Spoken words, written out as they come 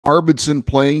Arvidsson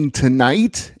playing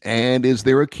tonight, and is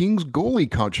there a Kings goalie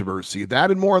controversy?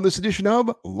 That and more on this edition of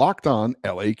Locked On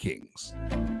LA Kings.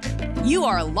 You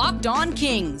are Locked On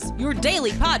Kings, your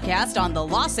daily podcast on the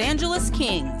Los Angeles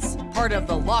Kings, part of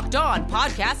the Locked On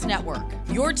Podcast Network,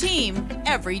 your team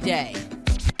every day.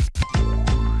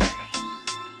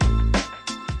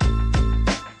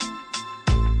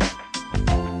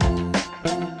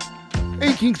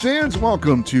 Hey, Kings fans,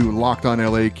 welcome to Locked On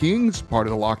LA Kings, part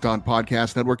of the Locked On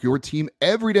Podcast Network, your team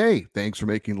every day. Thanks for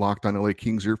making Locked On LA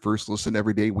Kings your first listen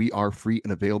every day. We are free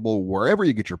and available wherever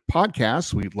you get your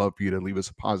podcasts. We'd love for you to leave us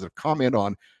a positive comment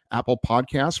on Apple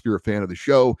Podcasts if you're a fan of the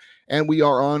show. And we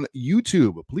are on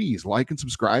YouTube. Please like and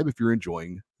subscribe if you're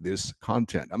enjoying this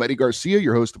content. I'm Eddie Garcia,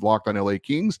 your host of Locked On LA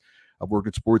Kings. I've worked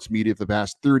in sports media for the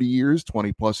past 30 years,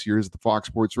 20 plus years at the Fox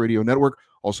Sports Radio Network,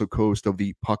 also co-host of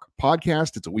the Puck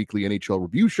Podcast. It's a weekly NHL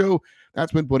review show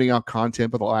that's been putting out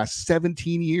content for the last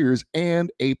 17 years,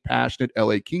 and a passionate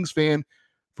LA Kings fan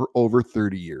for over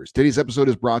 30 years. Today's episode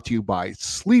is brought to you by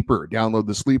Sleeper. Download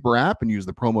the Sleeper app and use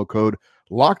the promo code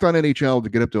LOCKEDONNHL to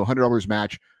get up to $100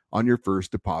 match on your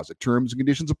first deposit. Terms and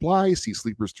conditions apply. See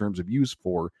Sleeper's terms of use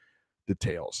for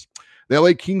details. The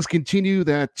LA Kings continue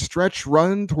that stretch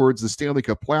run towards the Stanley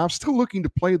Cup playoffs, still looking to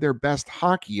play their best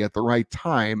hockey at the right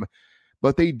time,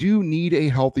 but they do need a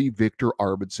healthy Viktor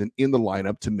Arvidsson in the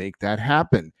lineup to make that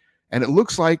happen. And it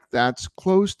looks like that's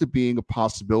close to being a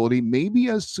possibility, maybe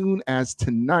as soon as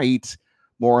tonight.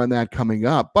 More on that coming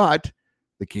up. But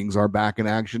the Kings are back in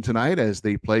action tonight as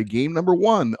they play game number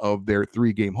 1 of their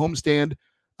 3-game homestand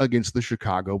against the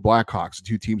Chicago Blackhawks. The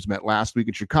two teams met last week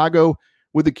in Chicago,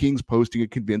 with the Kings posting a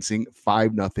convincing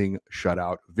 5-0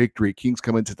 shutout victory. Kings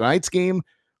come into tonight's game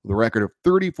with a record of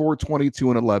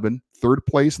 34-22-11, third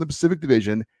place in the Pacific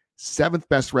Division, 7th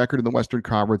best record in the Western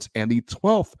Conference, and the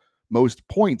 12th most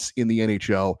points in the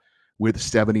NHL with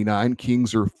 79.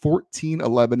 Kings are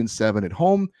 14-11-7 at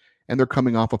home, and they're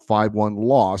coming off a 5-1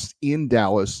 loss in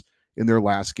Dallas in their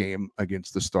last game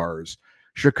against the Stars.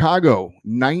 Chicago,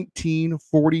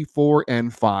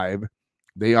 19-44-5.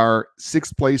 They are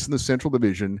 6th place in the Central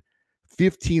Division,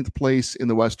 15th place in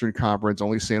the Western Conference.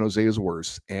 Only San Jose is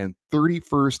worse, and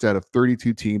 31st out of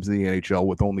 32 teams in the NHL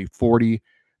with only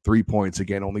 43 points.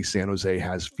 Again, only San Jose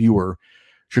has fewer.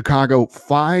 Chicago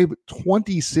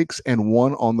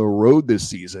 5-26-1 on the road this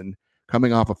season,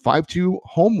 coming off a 5-2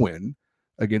 home win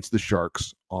against the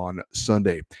Sharks on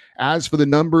Sunday. As for the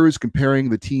numbers, comparing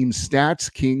the team's stats,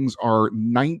 Kings are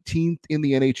 19th in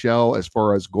the NHL as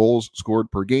far as goals scored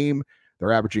per game.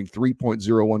 They're averaging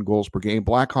 3.01 goals per game.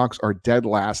 Blackhawks are dead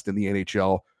last in the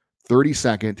NHL,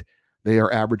 32nd. They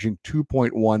are averaging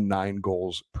 2.19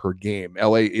 goals per game.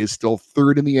 LA is still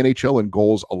 3rd in the NHL in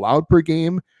goals allowed per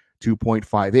game,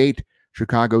 2.58.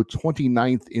 Chicago,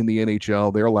 29th in the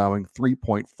NHL. They're allowing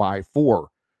 3.54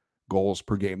 goals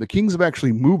per game. The Kings have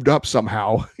actually moved up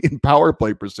somehow in power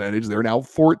play percentage. They're now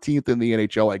 14th in the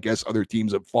NHL. I guess other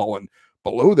teams have fallen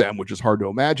below them, which is hard to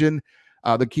imagine.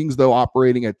 The Kings, though,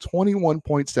 operating at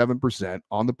 21.7%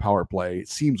 on the power play. It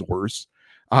seems worse.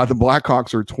 The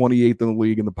Blackhawks are 28th in the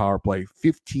league in the power play,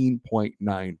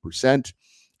 15.9%.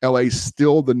 LA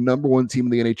still the number 1 team in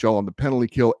the NHL on the penalty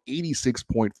kill,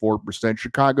 86.4%.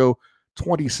 Chicago,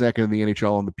 22nd in the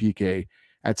NHL on the PK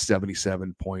at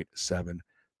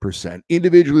 77.7%.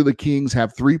 Individually, the Kings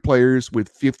have 3 players with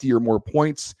 50 or more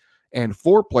points and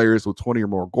 4 players with 20 or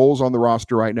more goals on the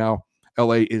roster right now.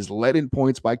 LA is led in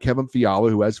points by Kevin Fiala,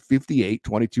 who has 58,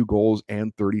 22 goals,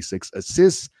 and 36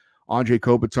 assists. Andre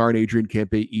Kopitar and Adrian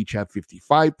Kempe each have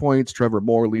 55 points. Trevor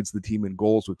Moore leads the team in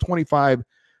goals with 25.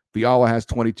 Fiala has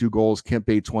 22 goals,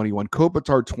 Kempe 21,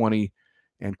 Kopitar 20,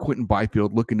 and Quentin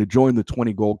Byfield looking to join the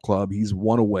 20-goal club. He's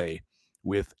 1 away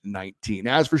with 19.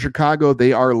 As for Chicago,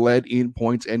 they are led in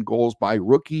points and goals by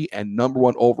rookie and number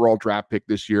 1 overall draft pick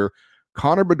this year,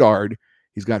 Connor Bedard.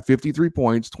 He's got 53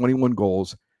 points, 21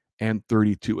 goals, and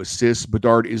 32 assists.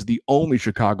 Bedard is the only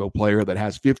Chicago player that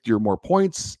has 50 or more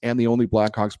points and the only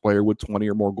Blackhawks player with 20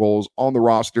 or more goals on the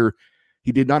roster.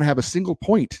 He did not have a single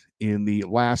point in the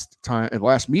last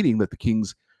meeting that the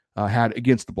Kings had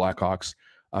against the Blackhawks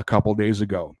a couple days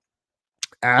ago.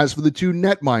 As for the 2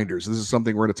 netminders, this is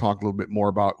something we're going to talk a little bit more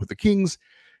about with the Kings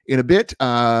in a bit.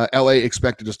 LA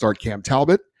expected to start Cam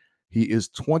Talbot. He is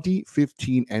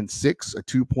 20-15-6, a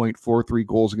 2.43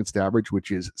 goals against average,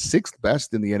 which is 6th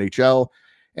best in the NHL,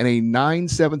 and a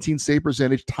 .917 save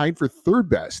percentage, tied for 3rd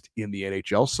best in the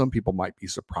NHL. Some people might be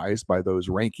surprised by those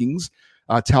rankings.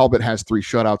 Talbot has 3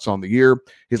 shutouts on the year.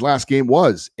 His last game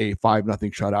was a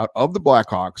 5-0 shutout of the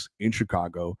Blackhawks in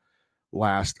Chicago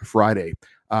last Friday.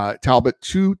 Talbot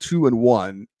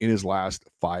 2-2-1 in his last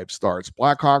 5 starts.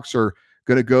 Blackhawks are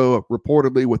Going to go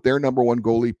reportedly with their number one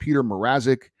goalie, Peter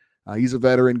Mrazek. He's a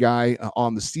veteran guy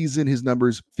on the season. His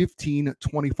numbers 15,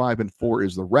 25, and 4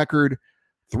 is the record.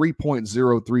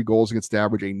 3.03 goals against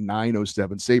average, a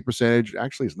 .907 save percentage.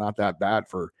 Actually, it's not that bad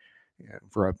for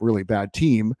a really bad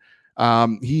team.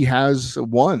 He has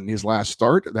won his last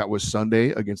start. That was Sunday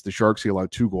against the Sharks. He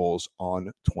allowed 2 goals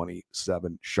on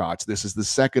 27 shots. This is the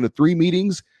second of 3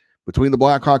 meetings between the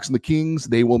Blackhawks and the Kings.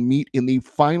 They will meet in the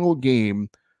final game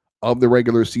of the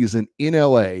regular season in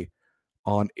LA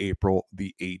on April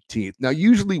the 18th. Now,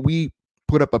 usually we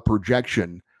put up a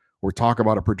projection or talk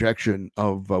about a projection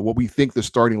of what we think the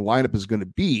starting lineup is going to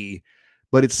be,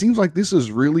 but it seems like this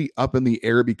is really up in the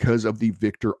air because of the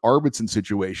Viktor Arvidsson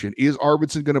situation. Is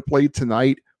Arvidsson going to play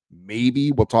tonight?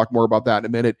 Maybe. We'll talk more about that in a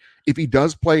minute. If he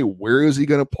does play, where is he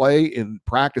going to play? In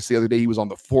practice the other day, he was on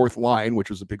the 4th line, which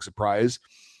was a big surprise.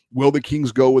 Will the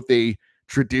Kings go with a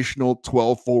traditional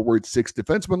 12 forward, 6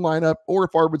 defenseman lineup? Or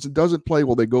if Arvidsson doesn't play,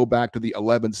 will they go back to the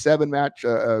 11-7 match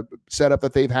setup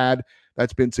that they've had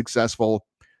that's been successful?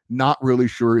 Not really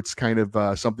sure. It's kind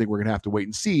of something we're going to have to wait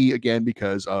and see, again,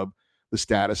 because of the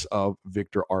status of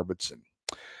Viktor Arvidsson.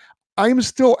 I am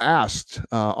still asked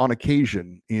on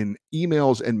occasion in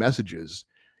emails and messages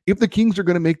if the Kings are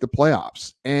going to make the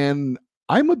playoffs. And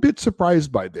I'm a bit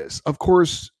surprised by this. Of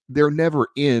course, they're never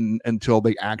in until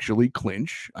they actually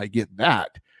clinch. I get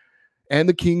that. And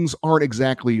the Kings aren't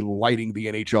exactly lighting the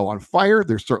NHL on fire.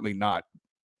 They're certainly not,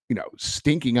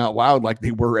 stinking out loud like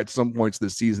they were at some points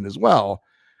this season as well.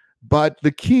 But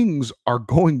the Kings are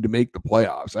going to make the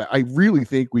playoffs. I really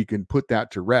think we can put that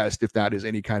to rest if that is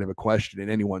any kind of a question in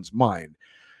anyone's mind.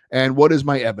 And what is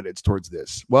my evidence towards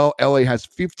this? Well, LA has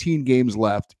 15 games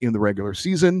left in the regular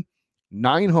season,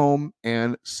 9 home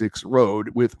and 6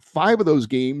 road, with 5 of those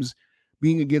games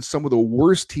being against some of the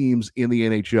worst teams in the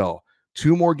NHL.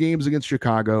 2 more games against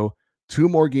Chicago, 2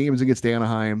 more games against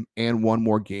Anaheim, and 1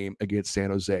 more game against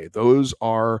San Jose. Those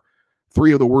are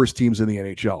 3 of the worst teams in the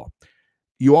NHL.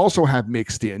 You also have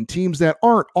mixed in teams that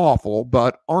aren't awful,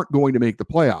 but aren't going to make the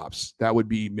playoffs. That would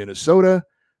be Minnesota.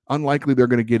 Unlikely they're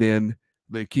going to get in.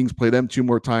 The Kings play them 2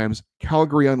 more times.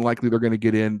 Calgary, unlikely they're going to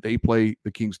get in. They play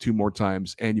the Kings 2 more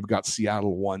times. And you've got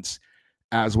Seattle once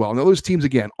as well. Now, those teams,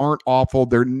 again, aren't awful.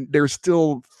 They're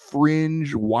still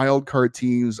fringe wild card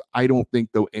teams. I don't think,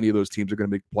 though, any of those teams are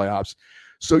going to make the playoffs.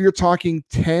 So you're talking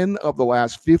 10 of the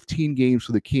last 15 games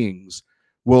for the Kings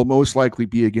will most likely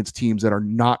be against teams that are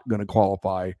not going to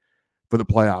qualify for the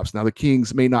playoffs. Now, the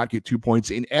Kings may not get 2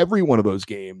 points in every one of those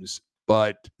games,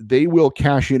 but they will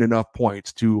cash in enough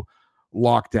points to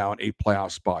lock down a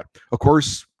playoff spot. Of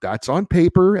course, that's on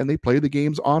paper, and they play the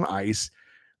games on ice.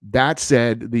 That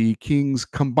said, the Kings'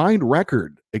 combined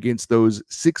record against those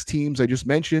 6 teams I just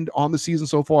mentioned on the season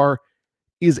so far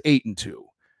is 8-2.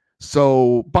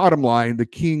 So, bottom line, the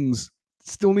Kings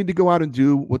still need to go out and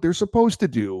do what they're supposed to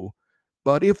do.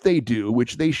 But if they do,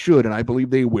 which they should, and I believe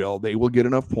they will get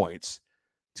enough points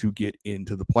to get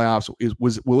into the playoffs.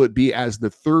 Will it be as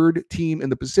the 3rd team in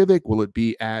the Pacific? Will it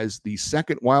be as the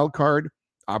 2nd wild card?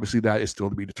 Obviously, that is still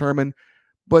to be determined,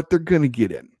 but they're going to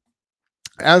get in.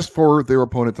 As for their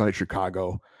opponent tonight,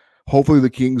 Chicago, hopefully the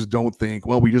Kings don't think,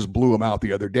 well, we just blew them out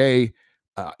the other day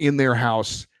in their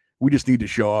house. We just need to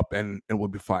show up and we'll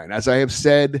be fine. As I have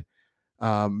said,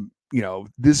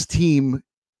 this team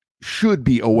should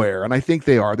be aware, and I think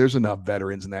they are. There's enough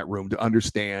veterans in that room to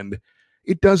understand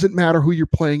it doesn't matter who you're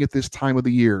playing at this time of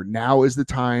the year. Now is the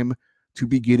time to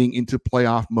be getting into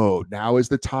playoff mode. Now is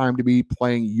the time to be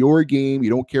playing your game. You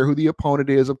don't care who the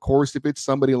opponent is. Of course, if it's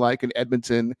somebody like an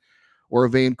Edmonton or a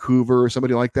Vancouver or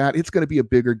somebody like that, it's going to be a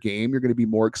bigger game. You're going to be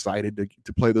more excited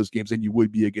to play those games than you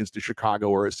would be against a Chicago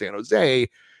or a San Jose.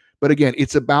 But again,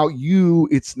 it's about you.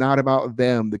 It's not about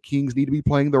them. The Kings need to be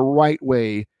playing the right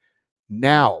way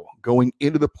now, going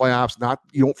into the playoffs.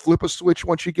 You don't flip a switch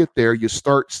once you get there. You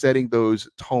start setting those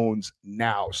tones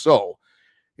now. So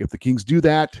if the Kings do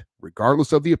that,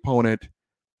 regardless of the opponent,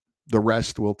 the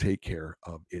rest will take care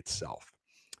of itself.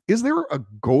 Is there a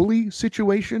goalie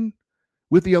situation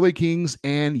with the LA Kings?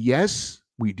 And yes,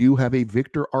 we do have a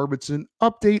Viktor Arvidsson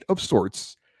update of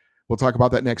sorts. We'll talk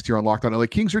about that next here on Locked On LA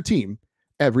Kings, your team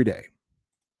every day.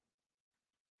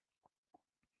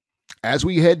 As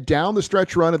we head down the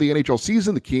stretch run of the NHL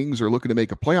season, the Kings are looking to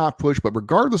make a playoff push, but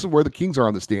regardless of where the Kings are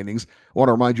on the standings, I want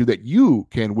to remind you that you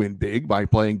can win big by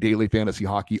playing daily fantasy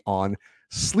hockey on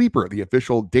Sleeper, the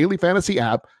official daily fantasy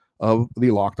app of the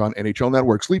Locked On NHL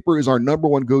Network. Sleeper is our number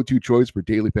one go-to choice for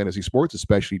daily fantasy sports,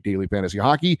 especially daily fantasy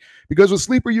hockey, because with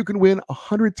Sleeper, you can win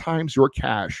 100 times your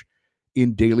cash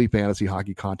in daily fantasy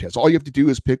hockey contests. All you have to do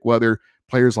is pick whether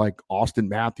players like Austin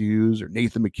Matthews or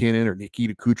Nathan McKinnon or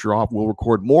Nikita Kucherov will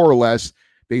record more or less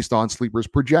based on Sleeper's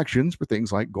projections for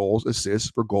things like goals,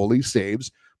 assists, for goalies, saves,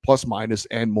 plus, minus,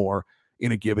 and more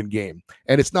in a given game.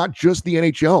 And it's not just the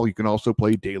NHL. You can also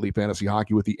play daily fantasy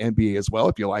hockey with the NBA as well.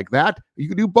 If you like that, you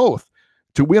can do both.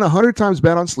 To win 100 times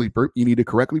bet on Sleeper, you need to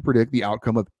correctly predict the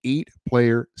outcome of 8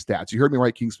 player stats. You heard me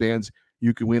right, Kings fans.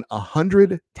 You can win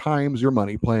 100 times your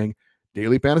money playing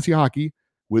daily fantasy hockey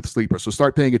with Sleeper. So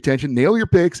start paying attention, nail your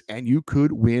picks, and you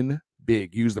could win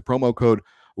big. Use the promo code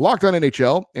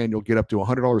LOCKEDONNHL, and you'll get up to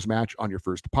 $100 match on your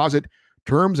first deposit.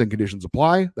 Terms and conditions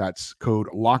apply. That's code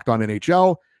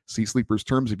LOCKEDONNHL. See Sleeper's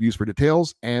terms of use for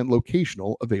details and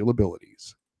locational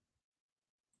availabilities.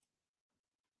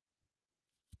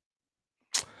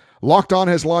 Locked On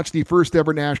has launched the first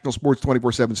ever national sports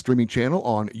 24/7 streaming channel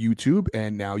on YouTube,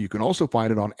 and now you can also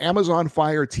find it on Amazon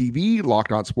Fire TV.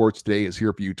 Locked On Sports Today is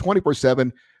here for you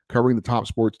 24/7, covering the top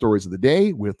sports stories of the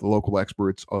day with the local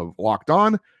experts of Locked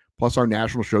On, plus our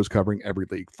national shows covering every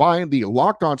league. Find the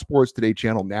Locked On Sports Today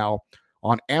channel now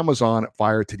on Amazon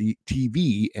Fire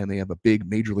TV, and they have a big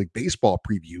Major League Baseball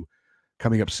preview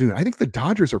coming up soon. I think the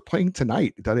Dodgers are playing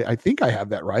tonight. I think I have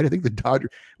that right. I think the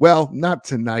Dodgers, well, not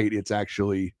tonight. It's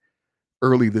actually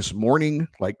early this morning,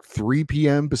 like 3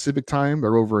 p.m. Pacific time.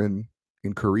 They're over in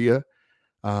Korea,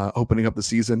 opening up the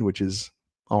season, which is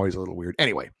always a little weird.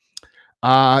 Anyway,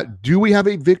 do we have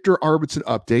a Viktor Arvidsson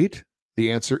update?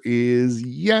 The answer is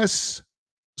yes,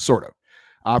 sort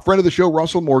of. Friend of the show,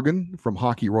 Russell Morgan from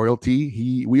Hockey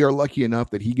Royalty. We are lucky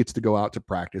enough that he gets to go out to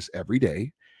practice every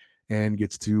day and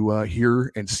gets to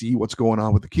hear and see what's going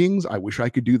on with the Kings. I wish I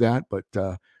could do that, but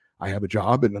I have a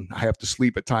job and I have to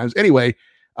sleep at times. Anyway,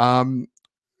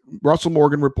 Russell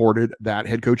Morgan reported that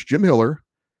head coach Jim Hiller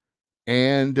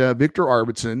and Viktor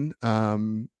Arvidsson,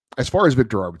 as far as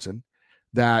Viktor Arvidsson,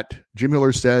 that Jim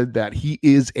Hiller said that he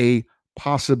is a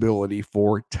possibility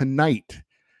for tonight.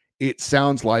 It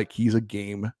sounds like he's a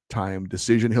game time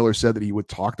decision. Hiller said that he would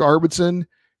talk to Arvidsson,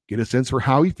 get a sense for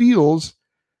how he feels,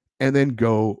 and then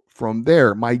go from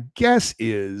there. My guess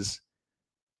is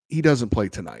he doesn't play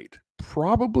tonight.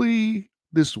 Probably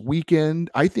this weekend.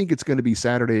 I think it's going to be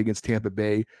Saturday against Tampa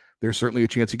Bay. There's certainly a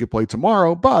chance he could play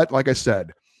tomorrow, but like I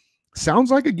said,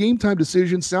 sounds like a game time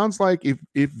decision. Sounds like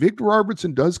if Viktor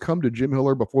Arvidsson does come to Jim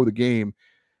Hiller before the game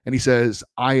and he says,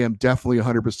 I am definitely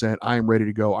 100%, I am ready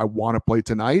to go, I want to play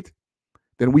tonight,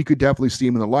 then we could definitely see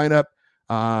him in the lineup.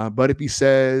 But if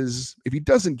he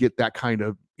doesn't get that kind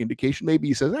of indication, maybe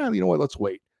he says, you know what, let's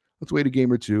wait a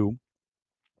game or two.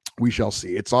 We shall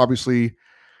see. It's obviously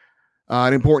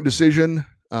an important decision.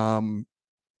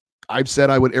 I've said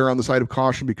I would err on the side of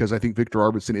caution because I think Viktor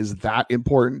Arvidsson is that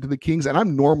important to the Kings, and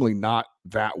I'm normally not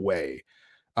that way.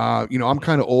 I'm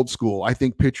kind of old school. I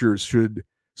think pitchers should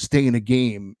stay in a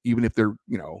game, even if they're,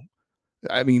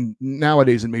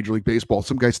 nowadays in Major League Baseball,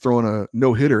 some guy's throwing a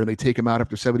no-hitter and they take him out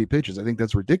after 70 pitches. I think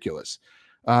that's ridiculous.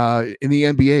 In the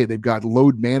NBA, they've got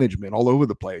load management all over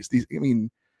the place.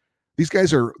 These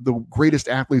guys are the greatest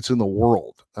athletes in the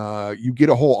world. You get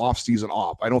a whole offseason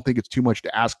off. I don't think it's too much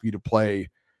to ask you to play,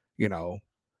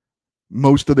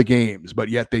 most of the games, but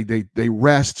yet they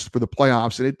rest for the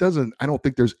playoffs, and I don't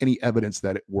think there's any evidence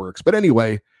that it works. But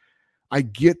anyway, I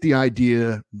get the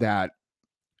idea that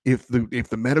if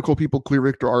the medical people clear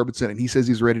Viktor Arvidsson and he says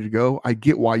he's ready to go, I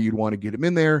get why you'd want to get him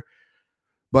in there.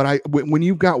 But when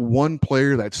you've got one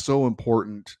player that's so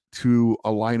important to a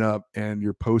lineup and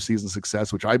your postseason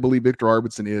success, which I believe Viktor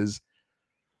Arvidsson is,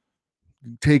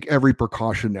 take every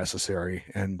precaution necessary,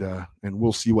 and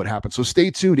we'll see what happens. So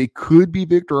stay tuned. It could be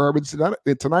Viktor Arvidsson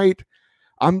tonight.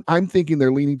 I'm thinking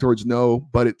they're leaning towards no,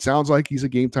 but it sounds like he's a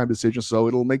game time decision, so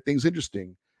it'll make things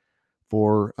interesting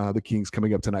for the Kings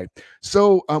coming up tonight.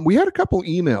 So we had a couple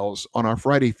emails on our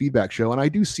Friday feedback show, and I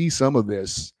do see some of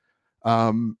this.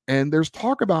 And there's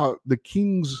talk about the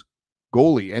Kings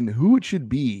goalie and who it should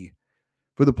be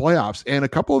for the playoffs. And a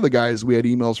couple of the guys we had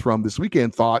emails from this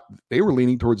weekend thought they were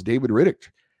leaning towards David Rittich.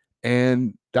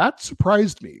 And that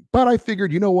surprised me. But I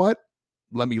figured, you know what?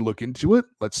 Let me look into it.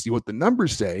 Let's see what the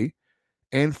numbers say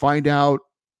and find out,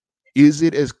 is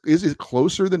it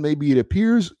closer than maybe it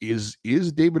appears? Is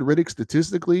David Rittich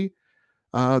statistically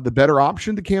the better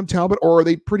option to Cam Talbot, or are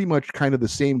they pretty much kind of the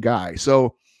same guy?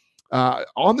 So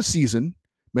on the season,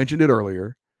 mentioned it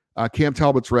earlier, Cam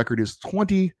Talbot's record is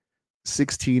 20,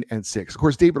 16, and 6. Of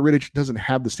course, David Rittich doesn't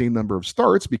have the same number of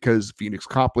starts because Phoenix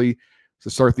Copley, to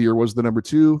start the year, was the number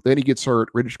 2. Then he gets hurt.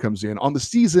 Rittich comes in. On the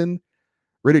season,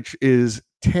 Rittich is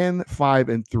 10, 5,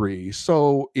 and 3.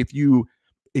 So if you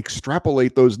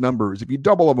extrapolate those numbers, if you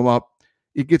double them up,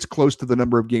 it gets close to the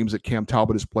number of games that Cam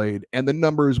Talbot has played, and the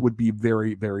numbers would be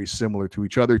very, very similar to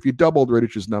each other. If you doubled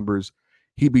Rittich's numbers,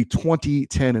 he'd be 20,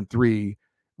 10, and 3.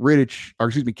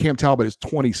 Cam Talbot is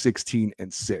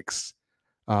 20-16-6.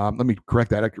 Let me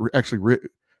correct that. Actually,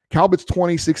 Talbot's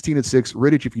 20-16-6.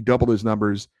 Rittich, if you double his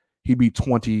numbers, he'd be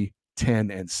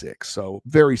 20-10-6. So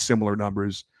very similar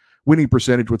numbers. Winning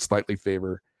percentage would slightly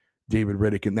favor David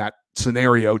Rittich in that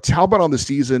scenario. Talbot on the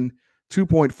season,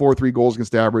 2.43 goals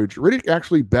against average. Rittich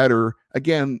actually better.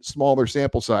 Again, smaller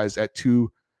sample size at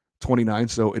 2.29.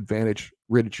 So advantage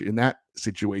Rittich in that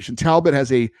situation. Talbot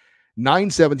has a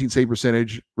 917 save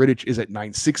percentage. Rittich is at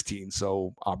 916.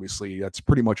 So obviously that's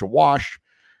pretty much a wash.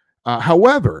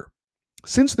 However,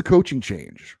 since the coaching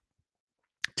change,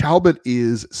 Talbot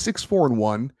is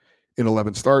 6-4-1 in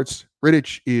 11 starts.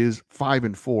 Rittich is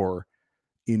 5-4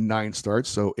 in 9 starts.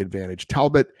 So advantage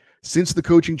Talbot. Since the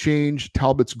coaching change,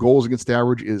 Talbot's goals against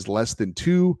average is less than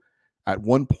 2 at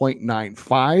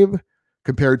 1.95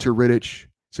 compared to Rittich.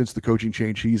 Since the coaching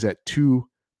change, he's at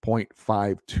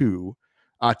 2.52.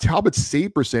 Talbot's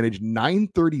save percentage,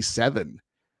 937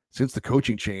 since the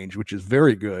coaching change, which is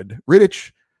very good.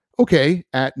 Rittich, okay,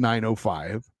 at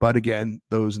 905. But again,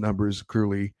 those numbers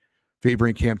clearly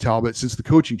favoring Cam Talbot since the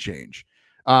coaching change.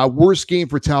 Worst game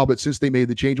for Talbot since they made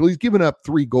the change. Well, he's given up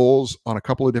 3 goals on a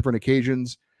couple of different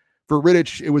occasions. For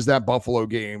Rittich, it was that Buffalo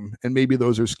game, and maybe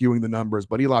those are skewing the numbers,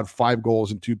 but he allowed 5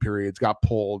 goals in 2 periods, got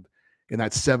pulled in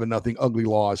that 7-0 ugly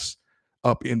loss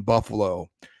up in Buffalo.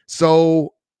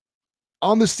 So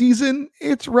on the season,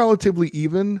 it's relatively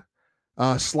even.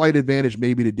 Slight advantage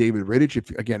maybe to David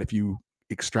Rittich, if you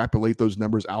extrapolate those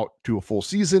numbers out to a full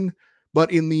season.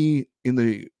 But in the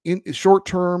short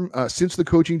term, since the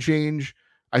coaching change,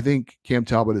 I think Cam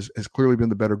Talbot has clearly been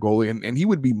the better goalie, and he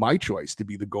would be my choice to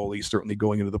be the goalie, certainly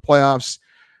going into the playoffs.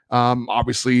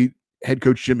 Obviously, head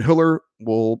coach Jim Hiller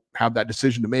will have that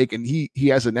decision to make, and he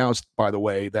has announced, by the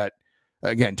way, that,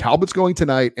 again, Talbot's going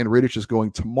tonight and Rittich is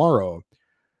going tomorrow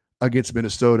against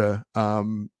Minnesota.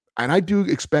 And I do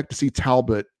expect to see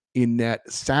Talbot in net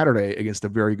Saturday against a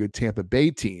very good Tampa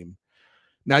Bay team.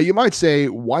 Now, you might say,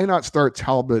 why not start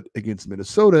Talbot against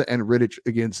Minnesota and Rittich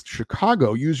against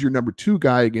Chicago? Use your number 2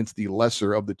 guy against the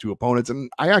lesser of the 2 opponents. And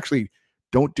I actually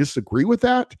don't disagree with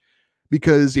that,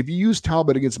 because if you use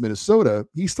Talbot against Minnesota,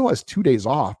 he still has 2 days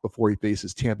off before he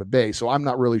faces Tampa Bay. So I'm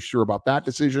not really sure about that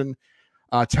decision.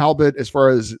 Talbot, as far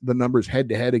as the numbers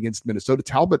head-to-head against Minnesota,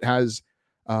 Talbot has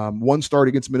 1 start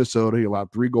against Minnesota. He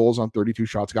allowed 3 goals on 32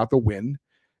 shots, got the win.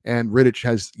 And Rittich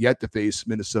has yet to face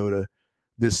Minnesota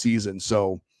this season.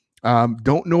 So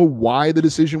don't know why the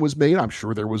decision was made. I'm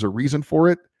sure there was a reason for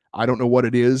it. I don't know what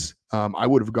it is. I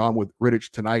would have gone with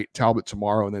Rittich tonight, Talbot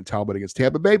tomorrow, and then Talbot against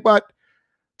Tampa Bay. But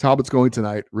Talbot's going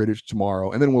tonight, Rittich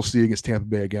tomorrow, and then we'll see against Tampa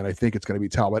Bay again. I think it's going to be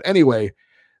Talbot. Anyway,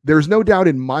 there's no doubt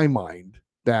in my mind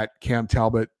that Cam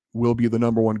Talbot will be the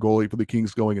number 1 goalie for the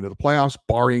Kings going into the playoffs,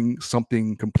 barring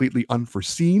something completely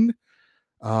unforeseen.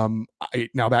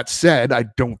 Now, that said, I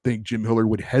don't think Jim Hiller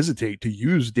would hesitate to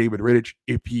use David Rittich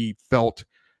if he felt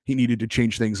he needed to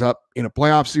change things up in a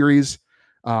playoff series.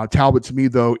 Talbot, to me,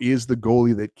 though, is the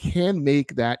goalie that can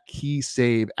make that key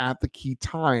save at the key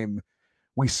time.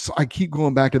 I keep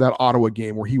going back to that Ottawa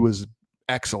game where he was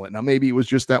excellent. Now, maybe it was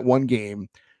just that one game,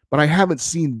 but I haven't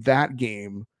seen that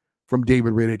game from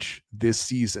David Rittich this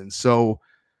season. So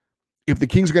if the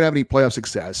Kings are going to have any playoff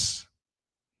success,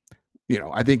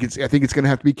 I think it's going to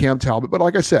have to be Cam Talbot. But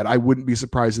like I said, I wouldn't be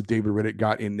surprised if David Rittich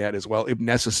got in net as well if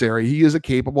necessary. He is a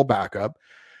capable backup.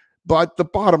 But the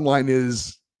bottom line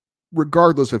is,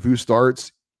 regardless of who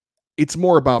starts, it's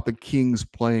more about the Kings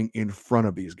playing in front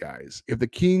of these guys. If the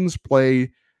Kings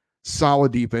play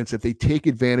solid defense, if they take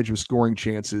advantage of scoring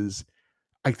chances,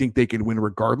 I think they can win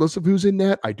regardless of who's in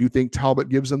net. I do think Talbot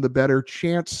gives them the better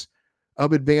chance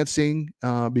of advancing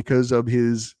because of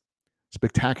his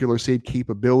spectacular save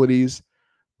capabilities.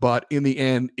 But in the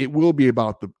end, it will be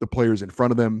about the players in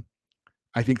front of them.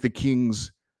 I think the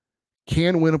Kings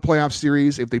can win a playoff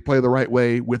series if they play the right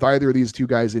way with either of these 2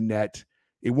 guys in net.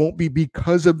 It won't be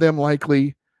because of them,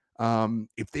 likely.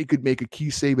 If they could make a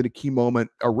key save at a key moment,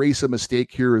 erase a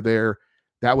mistake here or there,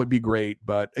 that would be great.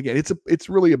 But again, it's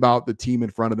really about the team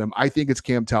in front of them. I think it's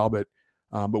Cam Talbot,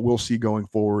 but we'll see going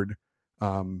forward.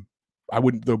 I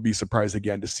wouldn't, though, be surprised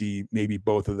again to see maybe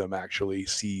both of them actually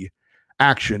see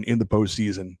action in the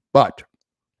postseason, but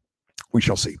we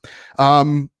shall see.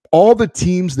 All the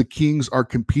teams the Kings are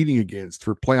competing against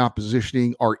for playoff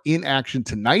positioning are in action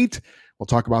tonight. We'll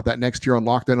talk about that next here on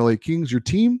Locked On LA Kings, your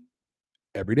team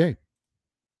every day.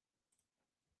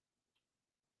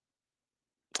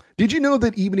 Did you know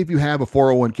that even if you have a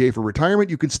 401k for retirement,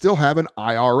 you can still have an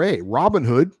IRA?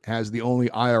 Robinhood has the only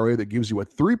IRA that gives you a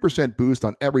 3% boost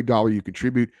on every dollar you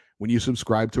contribute when you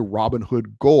subscribe to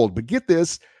Robinhood Gold. But get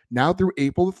this, now through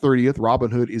April the 30th,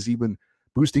 Robinhood is even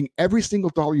boosting every single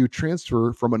dollar you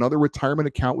transfer from another retirement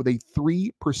account with a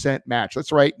 3% match.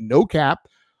 That's right, no cap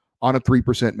on a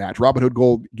 3% match. Robinhood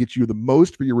Gold gets you the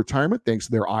most for your retirement thanks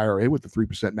to their IRA with the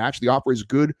 3% match. The offer is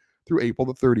good through April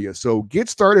the 30th. So get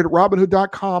started at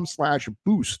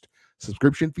Robinhood.com/boost.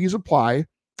 Subscription fees apply.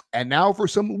 And now for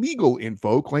some legal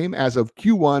info. Claim as of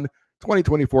Q1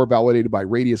 2024 validated by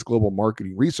Radius Global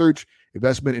Marketing Research.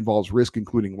 Investment involves risk,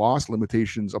 including loss.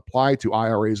 Limitations apply to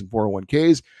IRAs and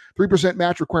 401ks. 3%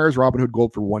 match requires Robinhood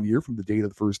Gold for 1 year from the date of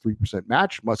the first 3%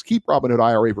 match. Must keep Robinhood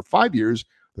IRA for 5 years.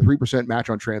 The 3% match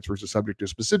on transfers is subject to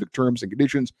specific terms and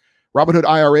conditions. Robinhood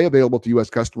IRA available to U.S.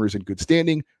 customers in good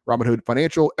standing. Robinhood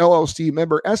Financial, LLC,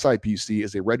 member SIPC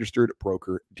is a registered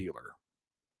broker-dealer.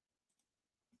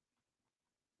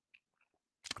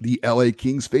 The LA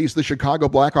Kings face the Chicago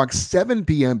Blackhawks 7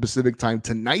 p.m. Pacific time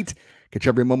tonight. Catch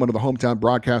every moment of the hometown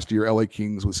broadcast of your LA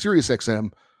Kings with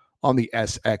SiriusXM on the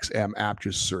SXM app.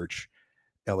 Just search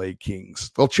LA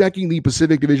Kings. Well, checking the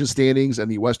Pacific Division standings and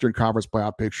the Western Conference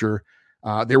playoff picture,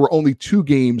 there were only 2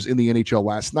 games in the NHL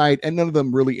last night, and none of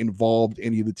them really involved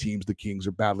any of the teams the Kings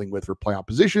are battling with for playoff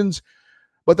positions.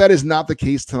 But that is not the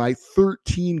case tonight.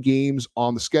 13 games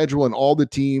on the schedule, and all the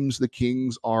teams the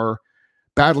Kings are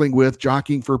battling with,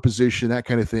 jockeying for position, that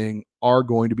kind of thing, are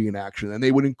going to be in action. And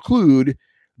they would include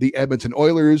the Edmonton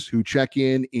Oilers, who check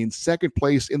in second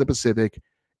place in the Pacific,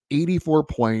 84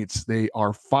 points. They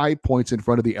are 5 points in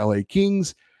front of the LA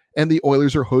Kings, and the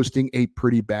Oilers are hosting a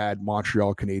pretty bad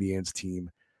Montreal Canadiens team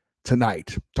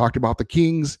tonight. Talked about the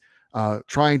Kings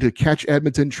trying to catch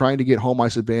Edmonton, trying to get home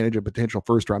ice advantage, a potential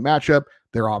first-round matchup.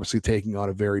 They're obviously taking on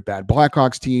a very bad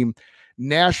Blackhawks team.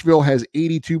 Nashville has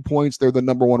 82 points. They're the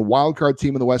number 1 wildcard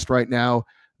team in the West right now.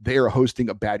 They are hosting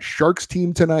a bad Sharks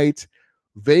team tonight.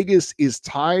 Vegas is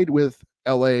tied with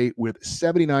LA with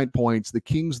 79 points. The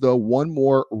Kings, though, one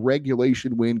more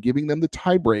regulation win, giving them the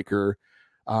tiebreaker.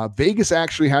 Vegas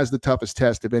actually has the toughest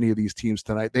test of any of these teams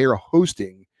tonight. They are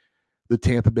hosting the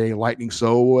Tampa Bay Lightning.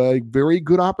 So a very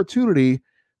good opportunity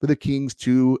for the Kings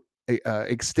to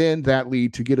extend that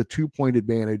lead to get a 2-point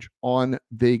advantage on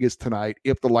Vegas tonight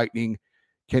if the Lightning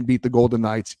can beat the Golden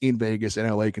Knights in Vegas and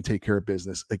LA can take care of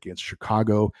business against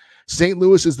Chicago. St.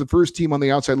 Louis is the first team on the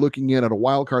outside looking in at a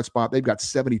wild card spot. They've got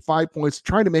 75 points,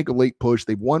 trying to make a late push.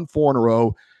 They've won 4 in a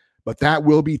row, but that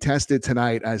will be tested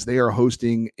tonight as they are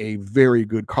hosting a very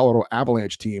good Colorado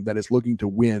Avalanche team that is looking to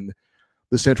win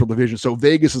the Central Division. So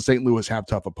Vegas and St. Louis have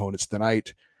tough opponents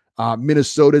tonight.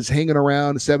 Minnesota's hanging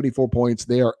around 74 points.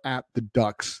 They are at the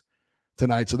Ducks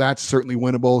tonight, so that's certainly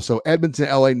winnable. So Edmonton,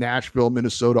 LA, Nashville,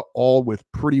 Minnesota, all with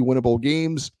pretty winnable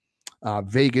games.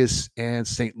 Vegas and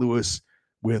St. Louis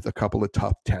with a couple of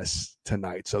tough tests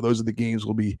tonight. So those are the games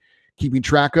we'll be keeping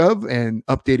track of and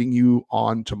updating you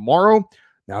on tomorrow.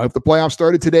 Now, if the playoffs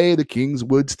started today, the Kings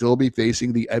would still be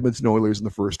facing the Edmonton Oilers in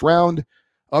the first round.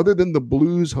 Other than the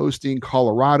Blues hosting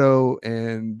Colorado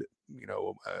and,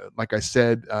 like I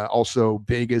said, also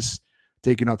Vegas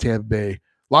taking on Tampa Bay.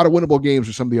 A lot of winnable games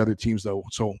for some of the other teams, though.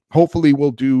 So hopefully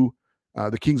the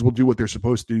Kings will do what they're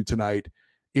supposed to do tonight.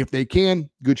 If they can,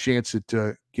 good chance at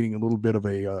getting a little bit of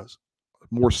a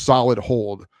more solid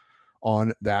hold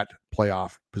on that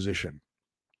playoff position.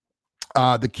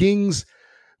 The Kings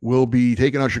will be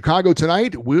taking on Chicago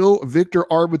tonight. Will Viktor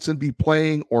Arvidsson be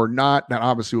playing or not? That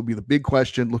obviously will be the big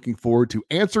question. Looking forward to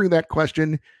answering that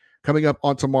question coming up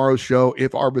on tomorrow's show.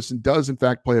 If Arvidsson does, in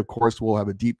fact, play, of course, we'll have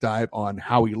a deep dive on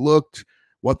how he looked,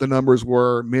 what the numbers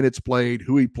were, minutes played,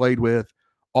 who he played with,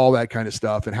 all that kind of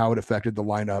stuff, and how it affected the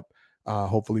lineup,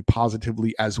 hopefully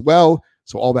positively as well.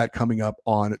 So all that coming up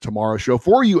on tomorrow's show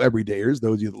for you everydayers,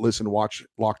 those of you that listen and watch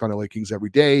Locked on LA Kings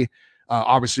every day.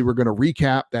 Obviously, we're going to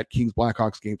recap that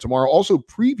Kings-Blackhawks game tomorrow. Also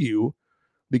preview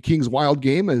the Kings-Wild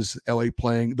game as LA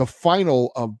playing the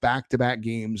final of back-to-back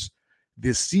games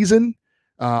this season.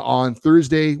 On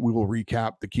Thursday, we will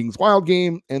recap the Kings-Wild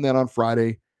game, and then on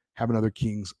Friday, have another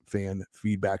Kings fan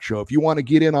feedback show. If you want to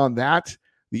get in on that,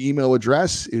 the email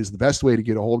address is the best way to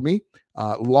get a hold of me.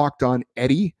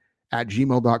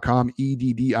 LockedOnEddie@gmail.com.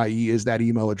 EDDIE is that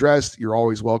email address. You're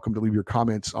always welcome to leave your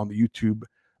comments on the YouTube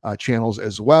channels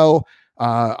as well.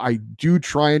 I do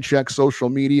try and check social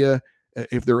media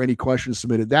if there are any questions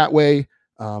submitted that way.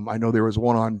 I know there was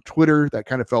one on Twitter that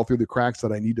kind of fell through the cracks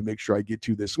that I need to make sure I get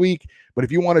to this week. But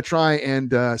if you want to try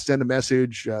and send a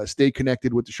message, stay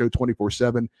connected with the show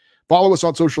 24/7. Follow us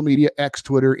on social media, X,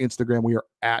 Twitter, Instagram. We are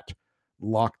at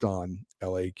Locked On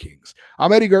LA Kings.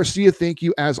 I'm Eddie Garcia. Thank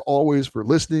you, as always, for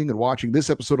listening and watching this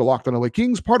episode of Locked On LA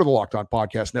Kings, part of the Locked On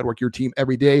Podcast Network, your team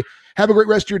every day. Have a great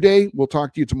rest of your day. We'll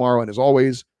talk to you tomorrow. And as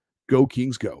always, go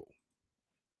Kings, go.